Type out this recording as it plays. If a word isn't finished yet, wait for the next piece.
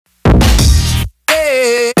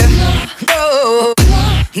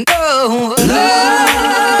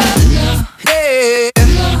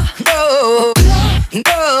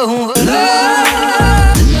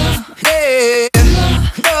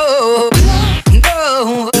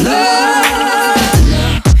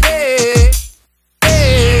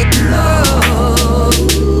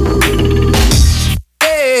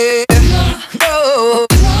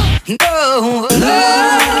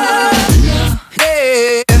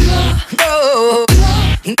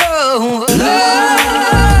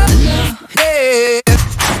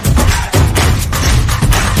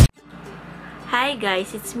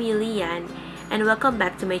guys, it's me, Lian, and welcome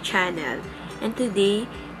back to my channel. And today,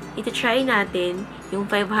 ito-try natin yung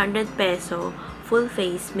 500 peso full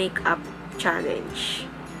face makeup challenge.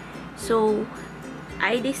 So,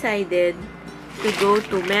 I decided to go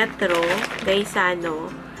to Metro, Gaisano,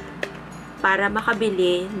 para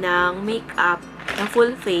makabili ng makeup na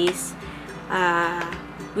full face,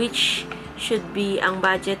 which should be, ang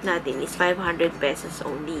budget natin is 500 pesos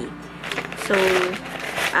only. So,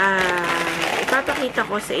 ipapakita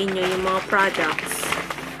ko sa inyo yung mga products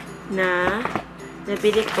na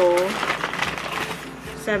nabili ko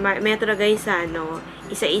sa Metro Gaisano,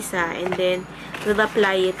 isa-isa, and then we'll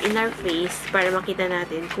apply it in our face para makita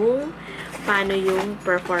natin kung paano yung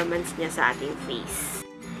performance niya sa ating face.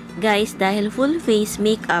 Guys, dahil full face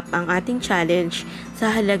makeup ang ating challenge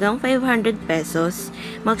sa halagang 500 pesos,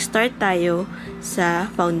 mag-start tayo sa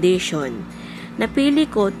foundation. Napili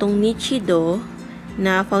ko tong Nichido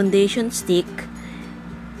na foundation stick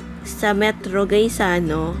sa Metro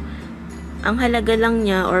Gaisano. Ang halaga lang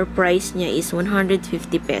niya or price niya is 150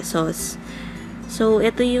 pesos. So,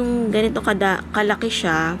 ito yung ganito kalaki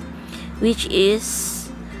siya, which is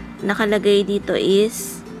nakalagay dito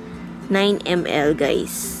is 9 ml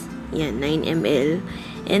guys. Yan, 9 ml.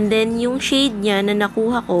 And then, yung shade niya na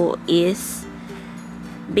nakuha ko is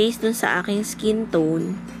based dun sa aking skin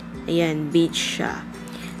tone. Ayan, beige siya.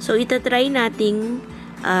 So, itatry nating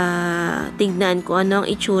tignan ko ano ang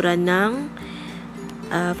itsura ng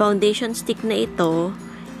foundation stick na ito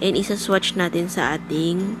and isa-swatch natin sa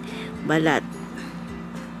ating balat.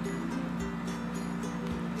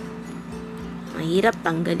 Mahirap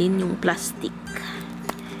tanggalin yung plastic.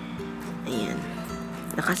 Ayan.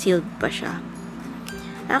 Nakasealed pa siya.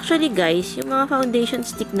 Actually guys, yung mga foundation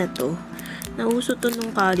stick na to, nauso to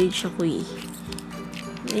nung college ako eh.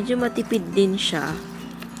 Medyo matipid din siya.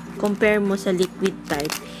 Compare mo sa liquid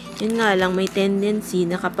type. Yun nga lang, may tendency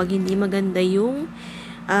na kapag hindi maganda yung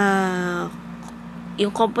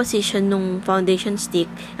composition ng foundation stick,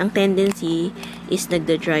 ang tendency is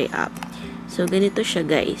nagda-dry up. So, ganito siya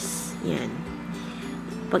guys. Yan.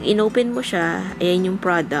 Pag inopen mo siya, ayan yung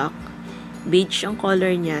product. Beige ang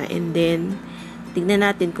color niya. And then, tignan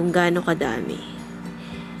natin kung gaano kadami.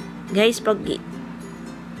 Guys, pag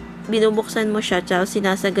binubuksan mo siya, tsaka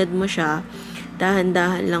sinasagad mo siya,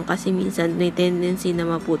 dahan-dahan lang kasi minsan may tendency na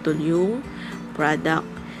maputol yung product.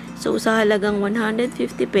 So, sa halagang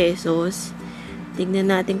 150 pesos, tignan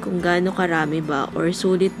natin kung gaano karami ba or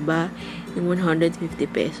sulit ba yung 150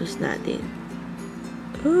 pesos natin.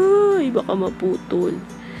 Ay, baka maputol.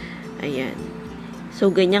 Ayan. So,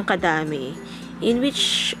 ganyan kadami. In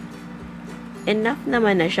which, enough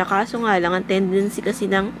naman na siya. Kaso nga lang, ang tendency kasi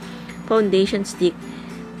ng foundation stick,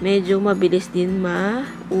 medyo mabilis din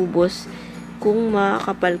maubos kung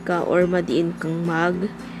makakapal ka or madiin kang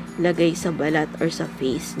maglagay sa balat or sa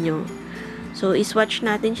face nyo. So, iswatch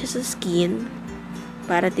natin siya sa skin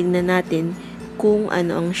para tingnan natin kung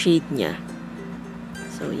ano ang shade niya.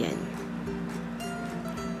 So, yan.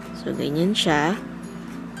 So, ganyan siya.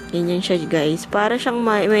 Ganyan siya, guys. Para siyang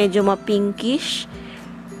medyo ma-pinkish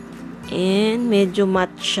and medyo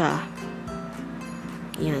matte siya.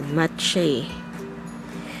 Yan, matte siya eh.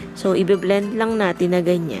 So, i-blend lang natin na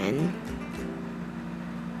ganyan.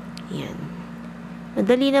 Yan.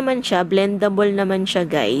 Madali naman siya. Blendable naman siya,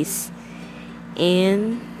 guys.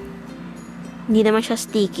 And, hindi naman siya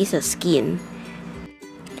sticky sa skin.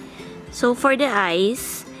 So, for the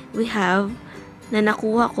eyes, we have, na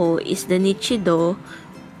nakuha ko, is the Nichido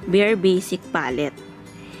Bare Basic Palette.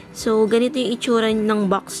 So, ganito yung itsura ng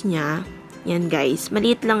box niya. Yan, guys.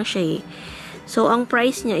 Maliit lang siya eh. So, ang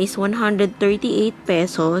price niya is 138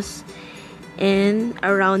 pesos and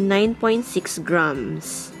around 9.6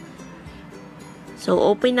 grams. So,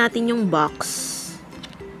 open natin yung box.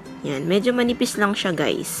 Yan. Medyo manipis lang siya,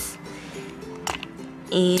 guys.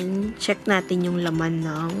 And, check natin yung laman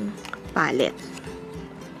ng palette.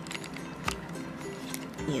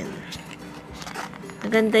 Yan.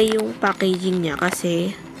 Maganda yung packaging niya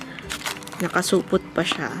kasi nakasupot pa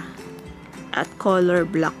siya. At color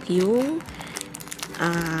black yung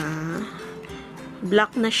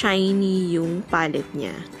black na shiny yung palette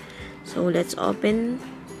niya. So, let's open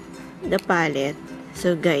the palette.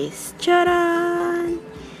 So, guys, charan!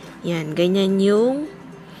 Yan, ganyan yung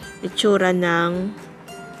itsura ng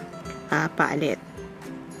palette.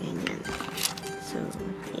 Ganyan. So,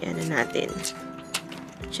 yan na natin.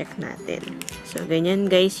 Check natin. So, ganyan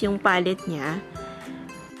guys yung palette niya.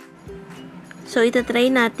 So, itatry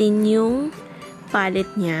natin yung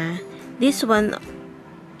palette niya. This one,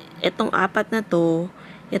 itong apat na to,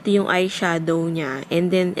 ito yung eyeshadow niya. And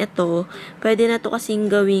then, ito, pwede na to kasing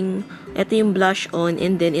gawing, ito yung blush on,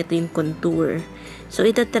 and then ito yung contour. So,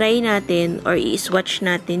 itatry natin or i-swatch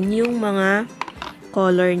natin yung mga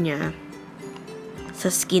color niya sa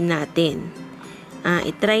skin natin.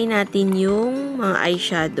 I-try natin yung mga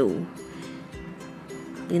eyeshadow.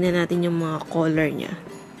 Tingnan natin yung mga color niya.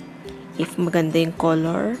 If maganda yung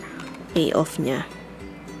color, pay-off niya.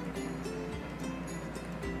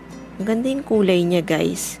 Maganda yung kulay niya,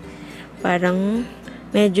 guys. Parang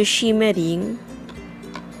medyo shimmering.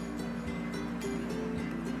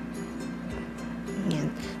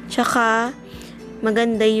 Yan. Tsaka,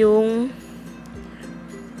 maganda yung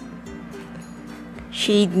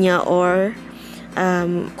shade niya or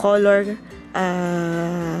color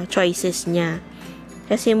choices niya.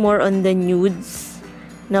 Kasi more on the nudes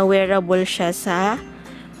na wearable siya sa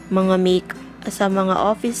mga sa mga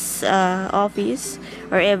office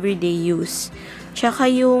or everyday use.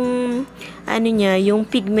 Tsaka yung ano niya, yung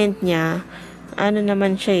pigment niya, ano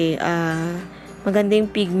naman siya maganda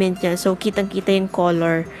yung pigment niya. So kitang-kita yung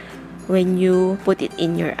color when you put it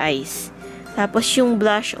in your eyes. Tapos yung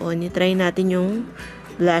blush on, i-try natin yung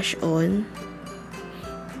blush on.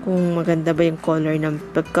 Kung maganda ba yung color ng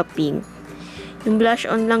pagka-pink. Yung blush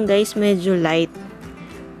on lang, guys, medyo light.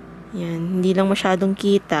 Yan, hindi lang masyadong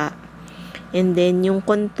kita. And then, yung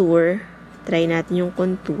contour, try natin yung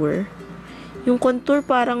contour. Yung contour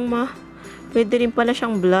parang pwede rin pala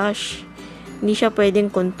siyang blush. Hindi siya pwedeng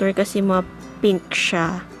contour kasi pink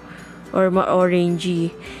siya. Or orangey.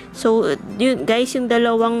 So, yun, guys, yung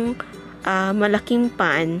dalawang malaking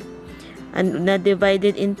pan na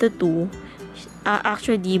divided into two,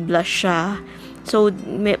 actually blush siya. So,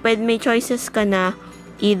 may choices ka na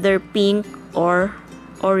either pink or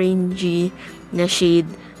orangey na shade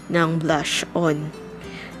ng blush on.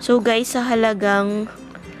 So, guys, sa halagang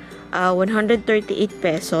 138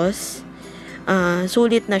 pesos,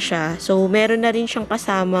 sulit na siya. So, meron na rin siyang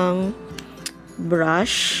kasamang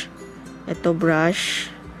brush. Ito, brush.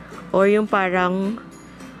 Or yung parang,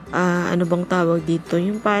 ano bang tawag dito?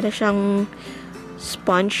 Yung parang siyang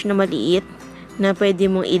sponge na maliit na pwede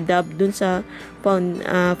mong i-dab dun sa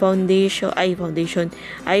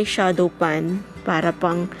eyeshadow pan para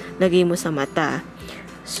pang lagay mo sa mata.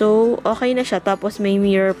 So, okay na siya. Tapos, may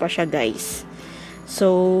mirror pa siya, guys.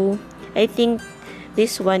 So, I think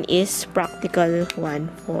this one is practical one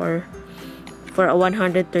for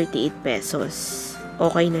 138 pesos.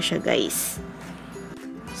 Okay na siya, guys.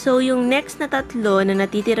 So, yung next na tatlo na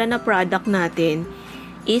natitira na product natin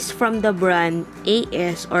is from the brand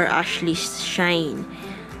AS or Ashley Shine.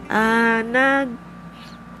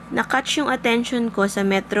 Na-catch yung attention ko sa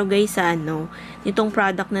Metro Gaisano nitong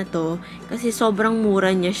product na to kasi sobrang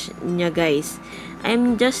mura niya, guys.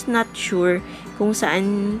 I'm just not sure kung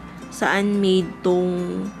saan made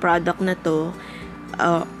tong product na to.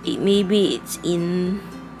 Maybe it's in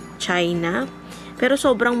China. Pero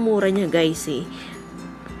sobrang mura niya, guys,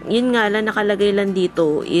 Yun nga lang, nakalagay lang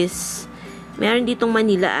dito is meron ditong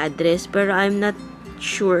Manila address, pero I'm not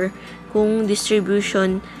sure kung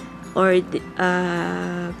distribution or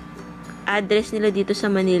address nila dito sa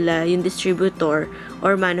Manila, yung distributor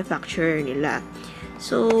or manufacturer nila.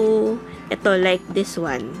 So, ito, like this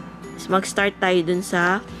one. So, mag-start tayo dun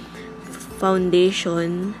sa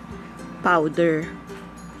foundation powder.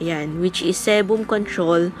 Ayan, which is Sebum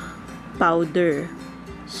Control Powder.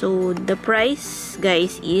 So, the price,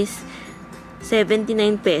 guys, is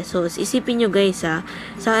 79 pesos. Isipin nyo, guys, sa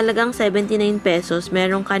halagang 79 pesos,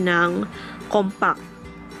 meron ka ng compact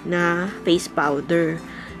na face powder.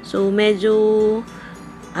 So, medyo,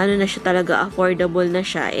 ano na siya talaga, affordable na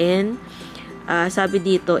siya. And, sabi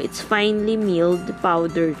dito, it's finely milled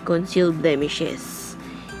powdered concealed blemishes.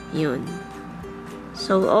 Yun.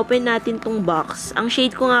 So, open natin tong box. Ang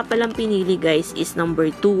shade ko nga palang pinili, guys, is number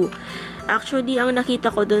 2. Actually, ang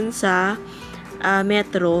nakita ko dun sa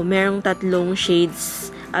Metro, merong 3 shades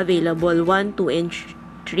available. 1, 2, and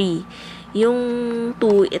 3. Yung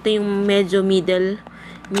 2, ito yung medyo middle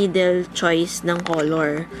choice ng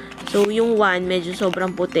color. So, yung 1, medyo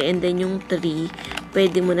sobrang puti. And then, yung 3,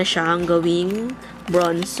 pwede mo na siyang gawing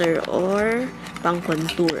bronzer or pang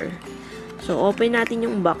contour. So, open natin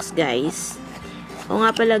yung box, guys. O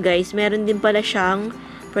nga pala, guys, meron din pala siyang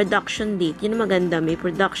production date. Yun maganda. May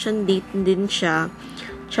production date din siya.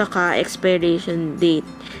 Tsaka expiration date,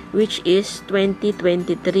 which is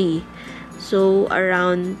 2023. So,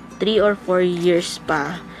 around 3 or 4 years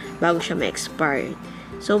pa bago siya ma-expire.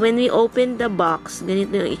 So, when we open the box,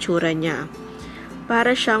 ganito yung itsura niya.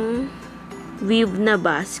 Para siyang weave na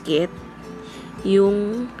basket.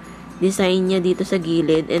 Yung design niya dito sa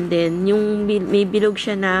gilid. And then, yung may bilog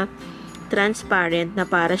siya na transparent na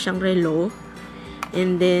para siyang relo.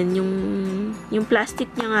 And then, yung plastic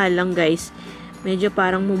niya nga lang, guys, medyo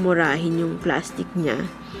parang mumurahin yung plastic niya.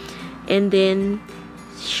 And then,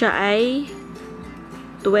 siya ay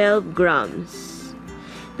 12 grams.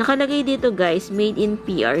 Nakalagay dito guys, made in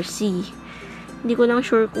PRC. Hindi ko lang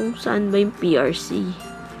sure kung saan ba yung PRC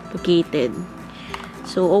located.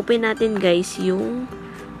 So, open natin guys yung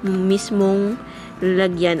mismong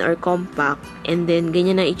lalagyan or compact. And then,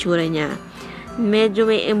 ganyan ang itsura niya. Medyo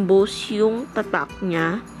may emboss yung tatak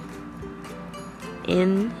niya.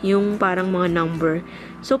 And yung parang mga number.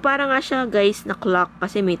 So, parang nga siya guys na clock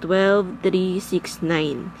kasi may 12, 3, 6,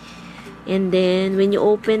 9. And then, when you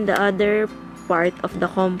open the other part of the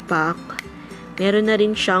compact, meron na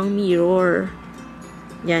rin siyang mirror.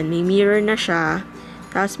 Yan, may mirror na siya.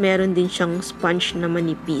 Tapos, meron din siyang sponge na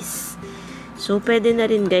manipis. So, pwede na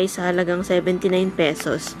rin guys, sa halagang 79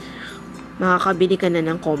 pesos, makakabili ka na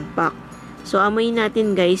ng compact. So, amoy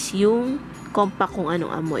natin guys, yung compact kung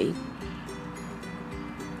anong amoy.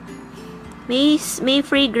 May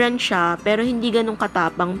fragrance siya, pero hindi ganun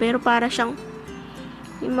katapang. Pero para siyang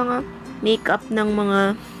yung mga makeup ng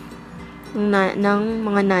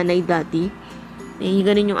mga nanay dati.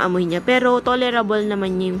 Ganun yung amoy niya. Pero, tolerable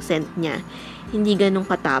naman yung scent niya. Hindi ganun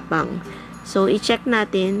katapang. So, i-check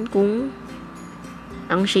natin kung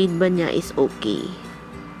ang shade ba niya is okay.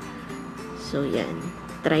 So, yan.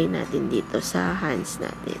 Try natin dito sa hands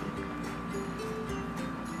natin.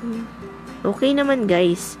 Okay naman,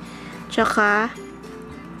 guys. Tsaka,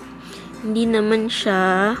 hindi naman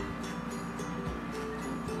siya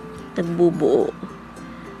nagbubuo.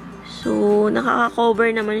 So,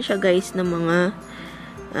 nakaka-cover naman siya guys ng mga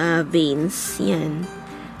veins. Yan.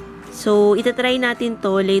 So, itatry natin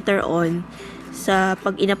to later on sa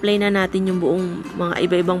pag in-apply na natin yung buong mga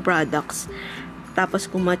iba-ibang products. Tapos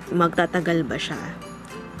kung magtatagal ba siya.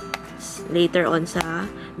 Later on sa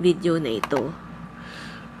video na ito.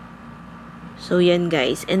 So, yan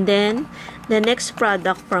guys. And then, the next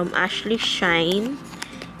product from Ashley Shine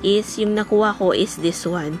is, yung nakuha ko is this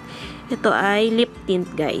one. Ito ay lip tint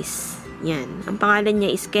guys. Yan. Ang pangalan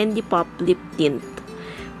niya is Candy Pop Lip Tint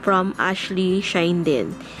from Ashley Shine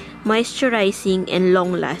din. Moisturizing and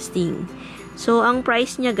long lasting. So, ang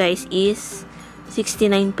price niya guys is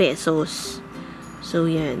 69 pesos. So,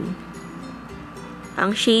 yan.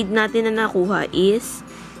 Ang shade natin na nakuha is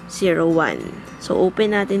 01. So,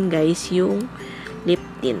 open natin guys yung lip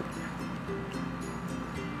tint.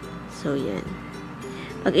 So, yan.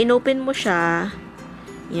 Pag inopen mo siya,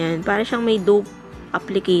 yan, para siyang may dope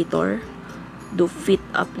applicator. Dope fit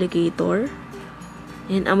applicator.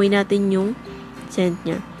 Yan, amoy natin yung scent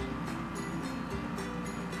niya.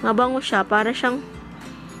 Mabango siya, para siyang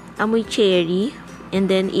amoy cherry. And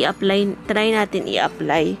then, try natin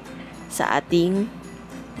i-apply sa ating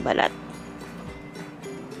balat.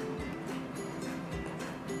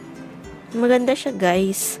 Maganda siya,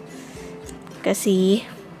 guys. Kasi,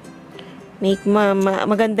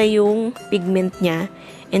 maganda yung pigment niya.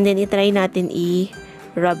 And then, i-try natin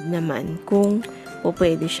i-rub naman kung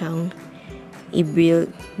pwede siyang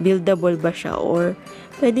buildable ba siya, or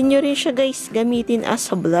pwede nyo rin siya guys gamitin as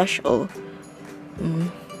a blush.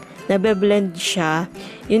 Nabe-blend siya.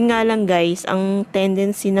 Yun nga lang guys, ang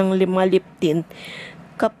tendency ng mga lip tint,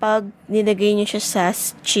 kapag nilagay nyo siya sa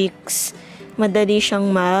cheeks, madali siyang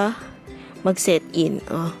mag-set in.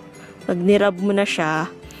 Pag nirub mo na siya,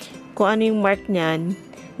 kung ano yung mark niyan,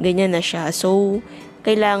 ganyan na siya. So,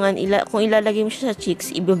 kailangan, kung ilalagay mo siya sa cheeks,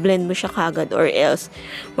 i-blend mo siya kagad, or else,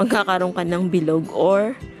 magkakaroon ka ng bilog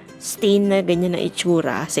or stain na ganyan na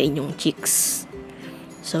itsura sa inyong cheeks.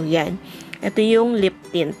 So, yan. Ito yung lip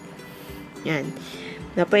tint. Yan.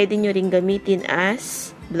 Na pwede nyo rin gamitin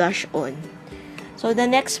as blush on. So, the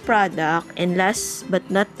next product, and last but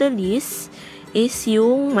not the least, is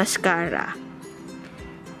yung mascara.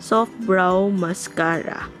 Soft Brow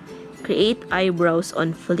Mascara. Create eyebrows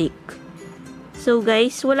on flick. So,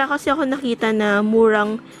 guys, wala kasi ako nakita na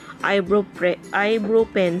murang eyebrow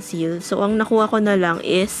pencil. So, ang nakuha ko na lang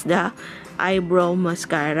is the eyebrow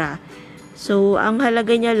mascara. So, ang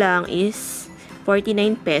halaga niya lang is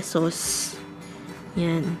 49 pesos.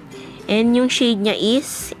 Yan. And yung shade niya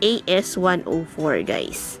is AS104,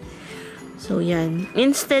 guys. So, yan.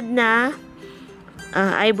 Instead na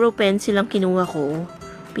eyebrow pencil ang kinuha ko,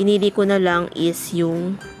 pinili ko na lang is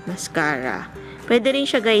yung mascara. Pwede rin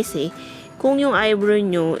siya, guys, kung yung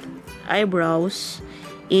eyebrows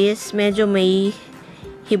is medyo may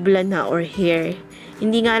hibla na or hair.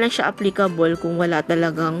 Hindi nga lang siya applicable kung wala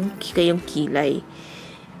talagang kayong kilay.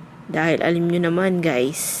 Dahil alam nyo naman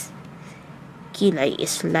guys, kilay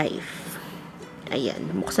is life. Ayan,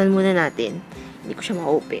 buksan muna natin. Hindi ko siya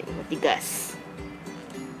ma-open. Matigas.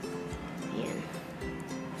 Ayan.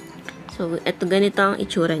 So, eto ganito ang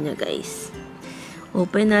itsura niya guys.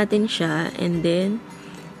 Open natin siya, and then,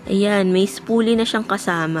 ayan, may spoolie na siyang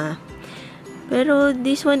kasama. Pero,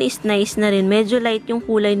 this one is nice na rin. Medyo light yung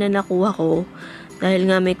kulay na nakuha ko, dahil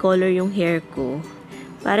nga may color yung hair ko.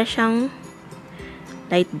 Para siyang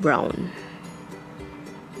light brown.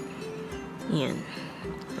 Ayan.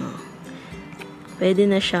 Oh. Pwede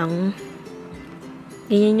na siyang,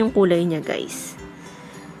 ganyan yung kulay niya, guys.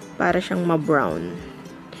 Para siyang ma-brown.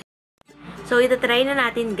 So, itatry na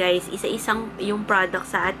natin, guys, isa-isang yung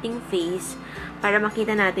product sa ating face para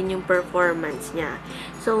makita natin yung performance niya.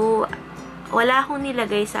 So, wala akong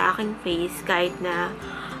nilagay sa aking face kahit na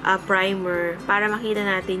primer para makita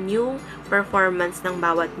natin yung performance ng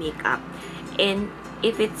bawat makeup. And,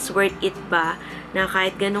 if it's worth it ba na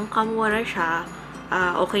kahit ganong kamura siya,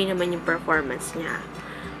 okay naman yung performance niya.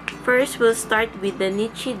 First, we'll start with the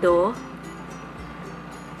Nichido.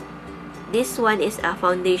 This one is a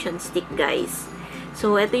foundation stick, guys.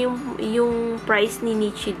 So, ito yung price ni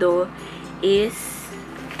Nichido is,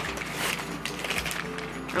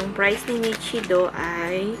 ang price ni Nichido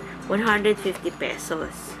ay 150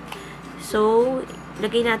 pesos. So,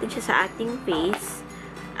 lagay natin siya sa ating face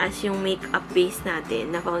as yung makeup base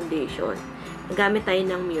natin na foundation. Nagamit tayo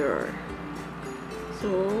ng mirror. So,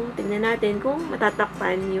 tignan natin kung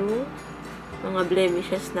matatakpan yung mga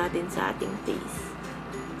blemishes natin sa ating face.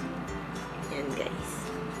 Yan, guys.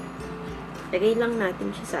 Lagay lang natin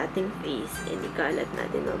siya sa ating face and ikalat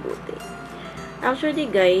natin mabuti. Actually,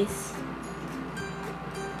 guys,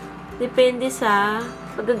 depende sa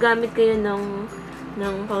paggagamit kayo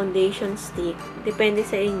ng foundation stick. Depende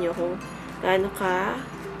sa inyo kung gaano ka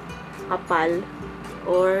kapal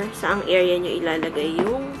or saang area nyo ilalagay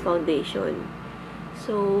yung foundation.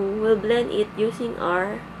 So, we'll blend it using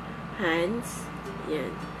our hands.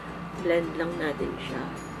 Yan. Blend lang natin siya.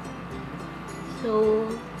 So,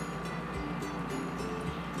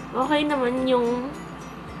 okay naman yung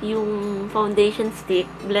foundation stick.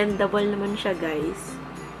 Blendable naman siya, guys.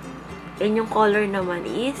 And yung color naman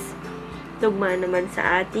is tugma naman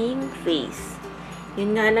sa ating face.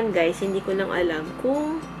 Yun nga lang, guys, hindi ko lang alam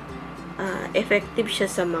kung effective siya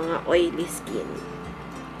sa mga oily skin.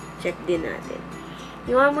 Check din natin.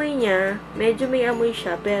 Yung amoy niya, medyo may amoy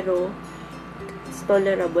siya, pero it's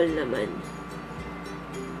tolerable naman.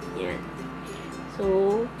 Yan. So,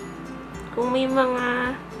 kung may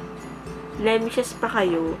mga blemishes pa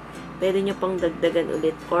kayo, pwede nyo pang dagdagan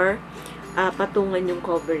ulit or patungan yung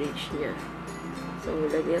coverage niya. So,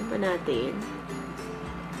 lagyan pa natin.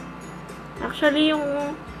 Actually,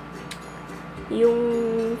 yung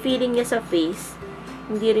feeling niya sa face,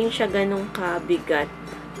 hindi rin siya ganong kabigat.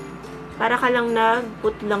 Para ka lang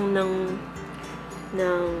nagput lang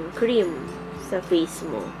ng cream sa face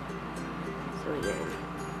mo. So, yan.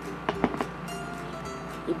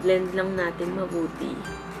 I-blend lang natin mabuti.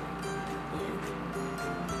 Yan.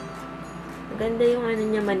 Maganda yung ano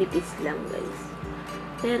niya, manipis lang, guys.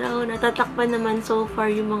 Pero, natatakpan naman so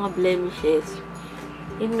far yung mga blemishes.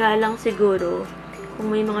 Yun nga lang siguro,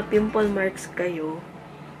 kung may mga pimple marks kayo,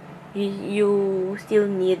 you still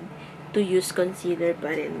need to use concealer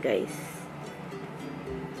pa rin, guys.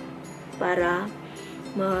 Para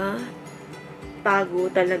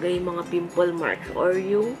matago talaga yung mga pimple marks or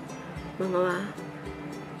yung mga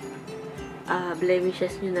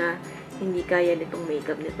blemishes nyo na hindi kaya nitong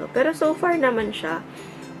makeup nito. Pero so far naman siya,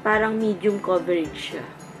 parang medium coverage siya.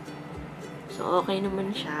 So, okay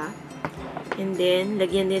naman siya. And then,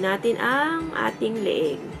 lagyan din natin ang ating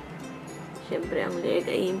leeg. Siyempre, ang leeg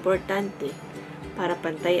ay importante para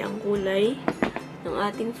pantay ang kulay ng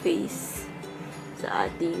ating face sa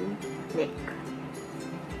ating neck.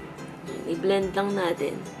 I-blend lang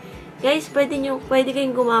natin. Guys, pwede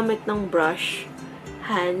kayong gumamit ng brush,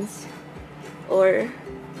 hands, or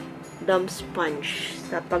dumb sponge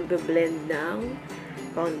sa pagbe-blend ng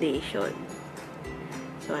foundation.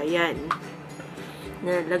 So, ayan.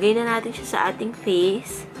 Nalagay na natin siya sa ating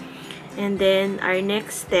face. And then, our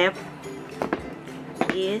next step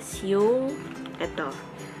is yung itong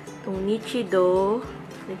Nichido,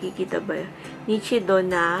 nakikita ba? Nichido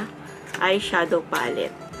na eyeshadow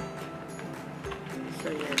palette. So,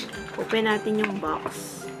 yan. Open natin yung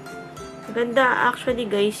box. Maganda, actually,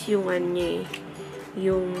 guys, yung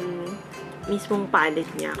yung mismong palette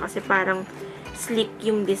niya. Kasi parang slick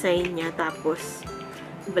yung design niya. Tapos,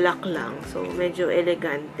 black lang. So, medyo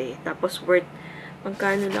elegante. Tapos, worth,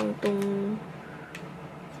 magkano lang tong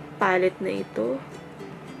palette na ito?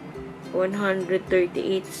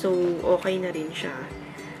 138. So, okay na rin siya.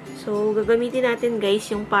 So, gagamitin natin, guys,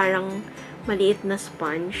 yung parang maliit na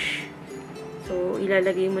sponge. So,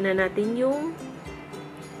 ilalagay muna natin yung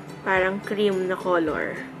parang cream na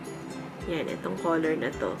color. Yan, itong color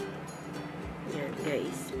na to. Yan.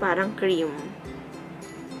 guys. Parang cream.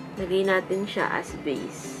 Lagay natin siya as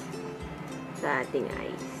base sa ating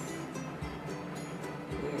eyes.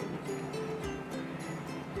 Ayan.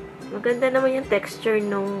 Maganda naman yung texture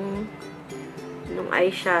nung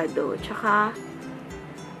eyeshadow. Tsaka,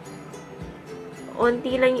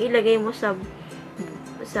 onti lang yung ilagay mo sa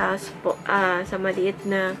maliit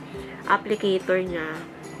na applicator niya.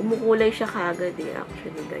 Kumukulay siya kagad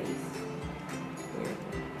actually, guys. Ayan.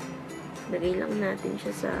 Lagay lang natin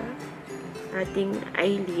siya sa ating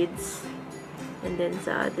eyelids and then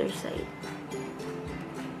sa other side.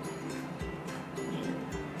 Ayan.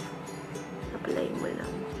 Apply mo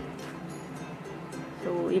lang.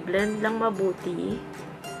 So, i-blend lang mabuti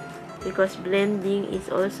because blending is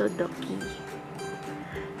also the key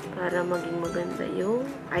para maging maganda yung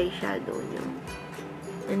eyeshadow nyo.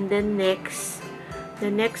 And then the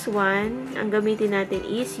next one, ang gamitin natin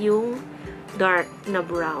is yung dark na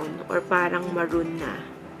brown or parang maroon na.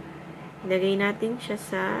 Ilagay natin siya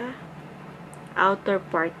sa outer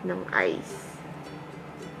part ng eyes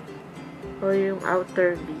o yung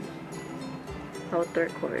outer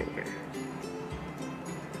corner.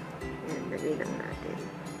 Ayan, lagay lang natin.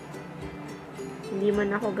 Hindi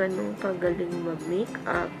man ako ganun kagaling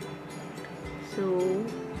mag-makeup. So,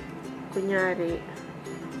 kunyari,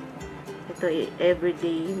 ito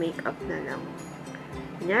everyday makeup na lang.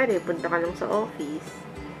 Kunyari, punta ka lang sa office.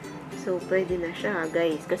 So, pwede na siya,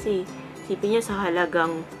 guys. Kasi, isipin niya sa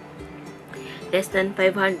halagang less than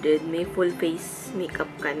 500, may full face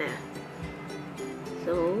makeup ka na.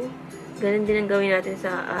 So, ganun din ang gawin natin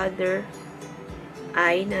sa other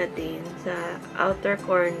eye natin, sa outer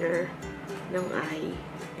corner ng eye.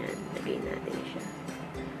 Yan, lagay natin siya.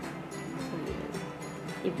 So, yan.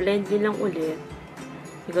 I-blend din lang ulit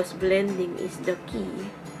because blending is the key.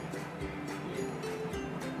 Yan.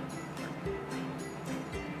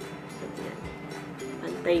 So, yan.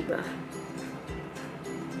 Pantay ba? Ayan.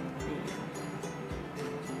 Yan.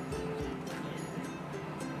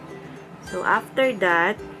 So, after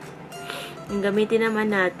that, ang gamitin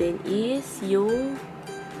naman natin is yung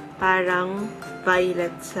parang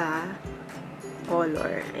violet sa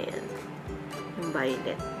color. Ayan. Yung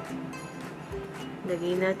violet.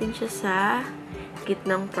 Lagay natin siya sa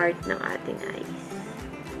gitnang part ng ating eyes.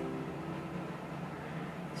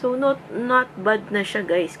 So, not bad na siya,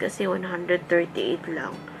 guys, kasi 138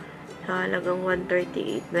 lang. Sa halagang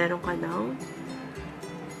 138, meron ka ng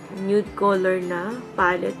nude color na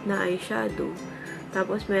palette na eyeshadow.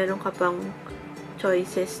 Tapos, meron ka pang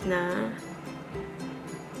choices na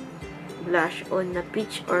blush on na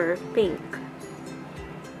peach or pink.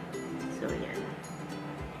 So, yan.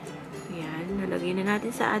 Yan. Nalagay na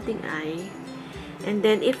natin sa ating eye. And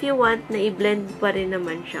then, if you want na i-blend pa rin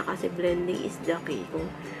naman siya, kasi blending is the key. Kung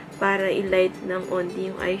para i-light ng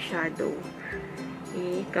onti yung eyeshadow,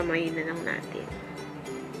 i-kamay na lang natin.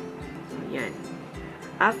 So, yan.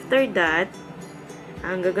 After that,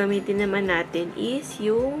 ang gagamitin naman natin is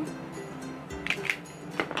yung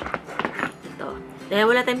ito. Dahil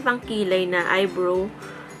wala tayong pang kilay na eyebrow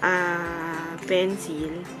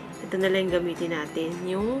pencil, ito na lang gamitin natin,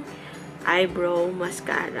 yung eyebrow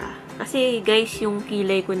mascara. Kasi, guys, yung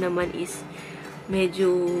kilay ko naman is medyo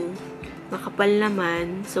makapal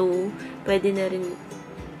naman. So, pwede na rin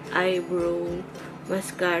eyebrow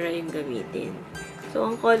mascara yung gamitin. So,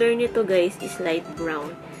 ang color nito, guys, is light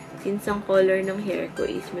brown. Since ang color ng hair ko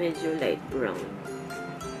is medyo light brown.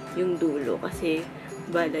 Yung dulo, kasi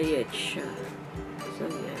balayet siya. So,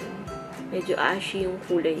 yan. Medyo ashy yung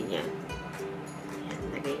kulay niya. Yan,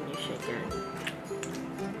 lagay niyo siya dyan.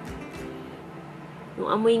 Yung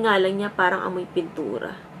amoy nga lang niya, parang amoy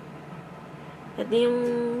pintura. At yung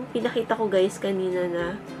pinakita ko, guys, kanina na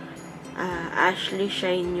Ashley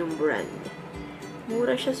Shine yung brand.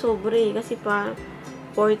 Mura siya sobre, kasi pa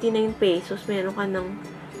 49 pesos, meron ka ng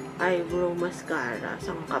eyebrow mascara.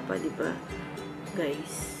 Saan ka pa, diba,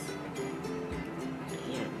 guys?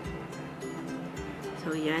 Ayan.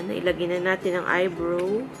 So, yan. Nailagay na natin ang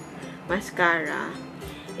eyebrow mascara.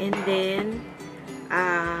 And then,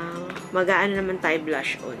 magaan naman tayo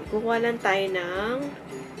blush on. Kukuha lang tayo ng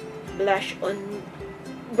blush on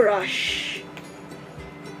brush.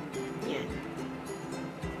 Yan.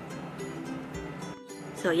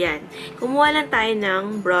 So, yan. Kumuha lang tayo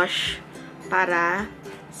ng brush para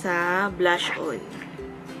sa blush on.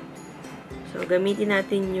 So, gamitin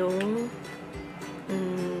natin yung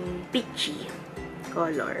peachy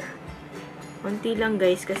color. Konti lang,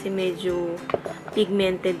 guys, kasi medyo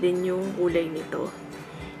pigmented din yung kulay nito.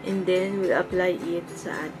 And then, we'll apply it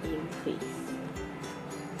sa ating face.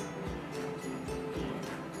 Ayan.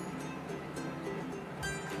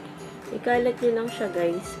 Ikalat nyo lang siya,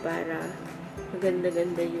 guys, para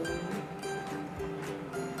maganda-ganda yung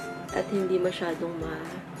at hindi masyadong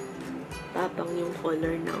matapang yung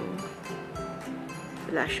color ng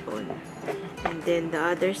blush on. And then, the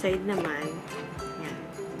other side naman, yan.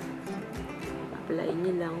 Apply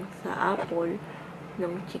nyo lang sa apple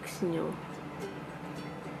ng cheeks nyo.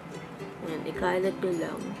 Yan, ikalat nyo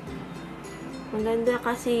lang. Maganda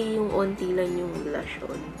kasi yung onti lang yung blush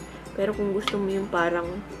on. Pero kung gusto mo yung parang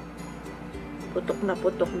putok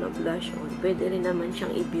na blush on, pwede rin naman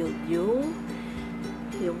siyang i-build yung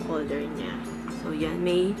color niya. So, yan.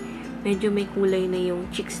 Medyo may kulay na yung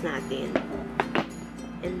cheeks natin.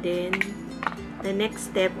 And then, the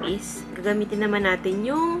next step is, gagamitin naman natin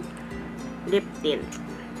yung lip tint.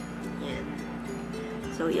 Yan.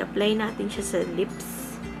 So, i-apply natin siya sa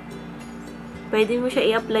lips. Pwede mo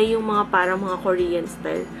siya i-apply yung mga parang mga Korean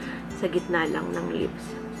style sa gitna lang ng lips.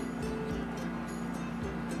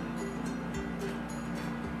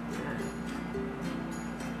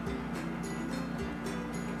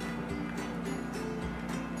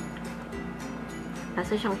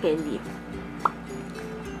 Lasa siyang candy.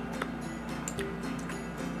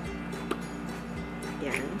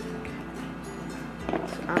 Yan.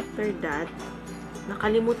 So, after that,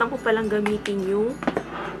 nakalimutan ko palang gamitin yung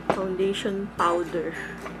foundation powder.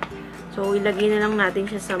 So, ilagay na lang natin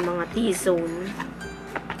siya sa mga T-zone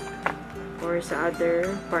or sa other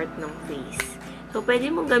part ng face. So, pwede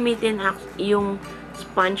mong gamitin yung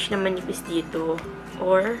sponge na manipis dito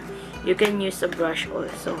or you can use a brush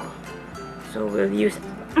also. So, we'll use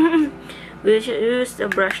the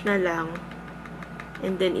brush na lang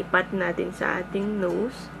and then ipat natin sa ating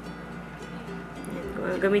nose.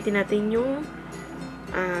 Ayan, gamitin natin yung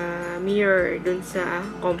mirror dun sa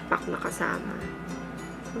compact na kasama.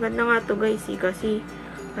 Maganda nga to guys kasi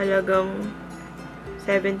halagang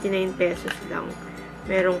 79 pesos lang.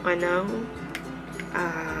 Meron ka ng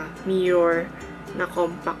mirror na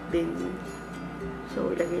compact din.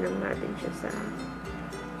 So, ilagay lang natin siya sa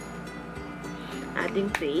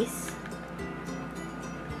ating face.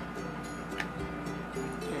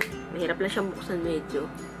 Yan. Mahirap lang siyang buksan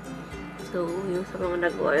medyo. So, yung sa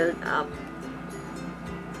mga nag-oiled up.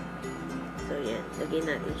 So, yan. Lagyan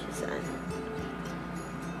natin siya sa ano.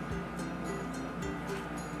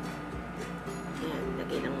 Yan.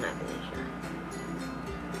 Lagyan lang natin siya.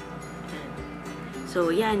 Yan.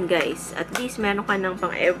 So, yan guys. At least meron ka ng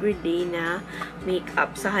pang everyday na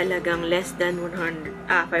makeup sa halagang less than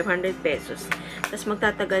 500 pesos. Tapos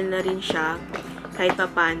magtatagal na rin siya kahit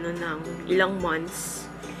papano ng ilang months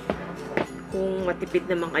kung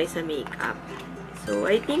matipid naman kayo sa makeup. So,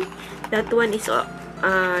 I think that one is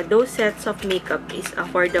those sets of makeup is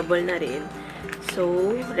affordable na rin.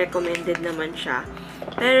 So, recommended naman siya.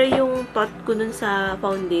 Pero yung thought ko dun sa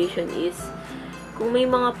foundation is kung may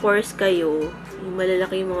mga pores kayo, yung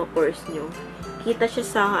malalaki yung mga pores nyo, kita siya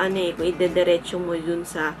sa kung idediretso mo dun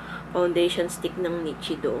sa foundation stick ng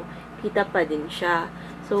Nichido, kita pa din siya.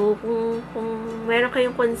 So, kung meron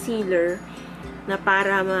kayong concealer na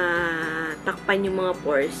para matakpan yung mga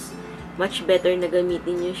pores, much better na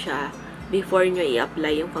gamitin nyo siya before nyo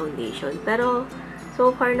i-apply yung foundation. Pero, so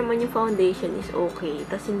far naman yung foundation is okay.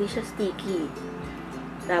 Tapos, hindi siya sticky.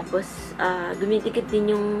 Tapos, dumidikit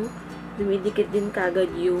din kagad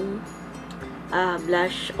yung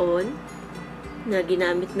blush on na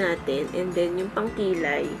ginamit natin. And then, yung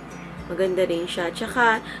pangkilay, maganda rin siya.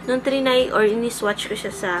 Tsaka, nung trinay or ini-swatch ko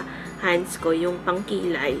siya sa hands ko, yung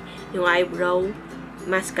pangkilay, yung eyebrow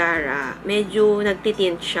mascara, medyo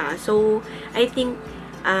nagtitint siya. So, I think,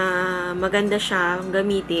 maganda siya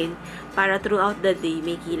gamitin para throughout the day,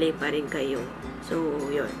 may kilay pa rin kayo. So,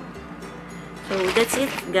 yun. So, that's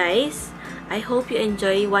it, guys. I hope you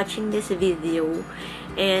enjoy watching this video.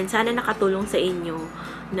 And sana nakatulong sa inyo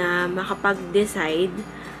na makapag-decide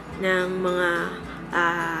ng mga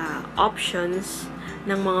options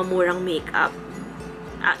ng mga murang makeup.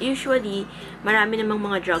 Usually, marami namang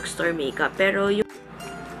mga drugstore makeup. Pero,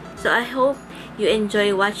 so I hope you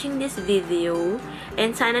enjoy watching this video.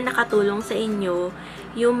 And sana nakatulong sa inyo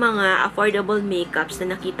yung mga affordable makeups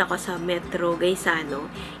na nakita ko sa Metro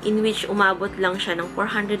Gaisano, in which umabot lang siya ng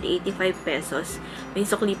 485 pesos. May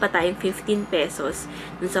sukli pa tayong 15 pesos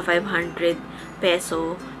dun sa 500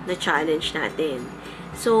 peso na challenge natin.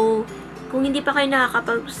 So, kung hindi pa kayo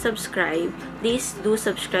nakakapag-subscribe, please do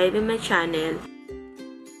subscribe in my channel.